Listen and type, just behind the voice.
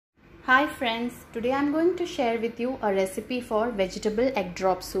Hi friends, today I'm going to share with you a recipe for vegetable egg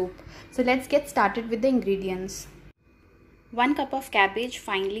drop soup. So let's get started with the ingredients. 1 cup of cabbage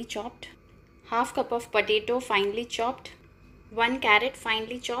finely chopped, half cup of potato finely chopped, 1 carrot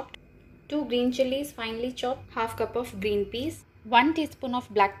finely chopped, 2 green chillies finely chopped, half cup of green peas, 1 teaspoon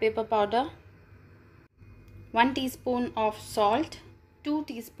of black pepper powder, 1 teaspoon of salt, 2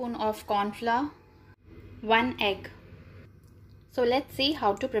 teaspoon of corn flour, 1 egg. So let's see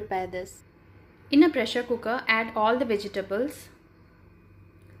how to prepare this. In a pressure cooker, add all the vegetables.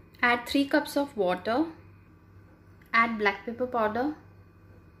 Add 3 cups of water. Add black pepper powder.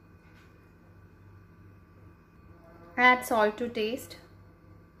 Add salt to taste.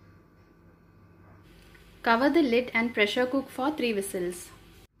 Cover the lid and pressure cook for 3 whistles.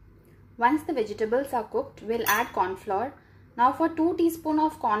 Once the vegetables are cooked, we'll add corn flour. Now for 2 teaspoons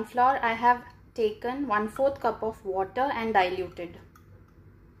of corn flour, I have taken 1/4 cup of water and diluted.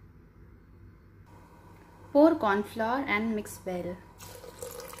 Pour corn flour and mix well.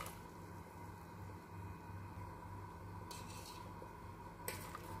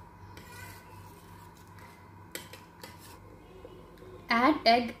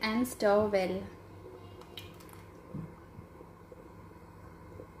 Add egg and stir well.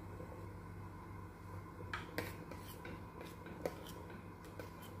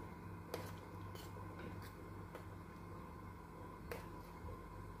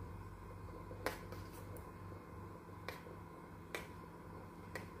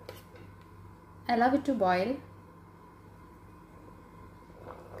 Allow it to boil.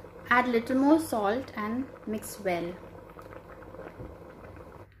 Add little more salt and mix well.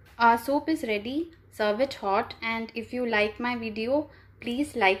 Our soup is ready. Serve it hot, and if you like my video,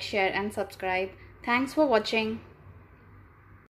 please like, share and subscribe. Thanks for watching.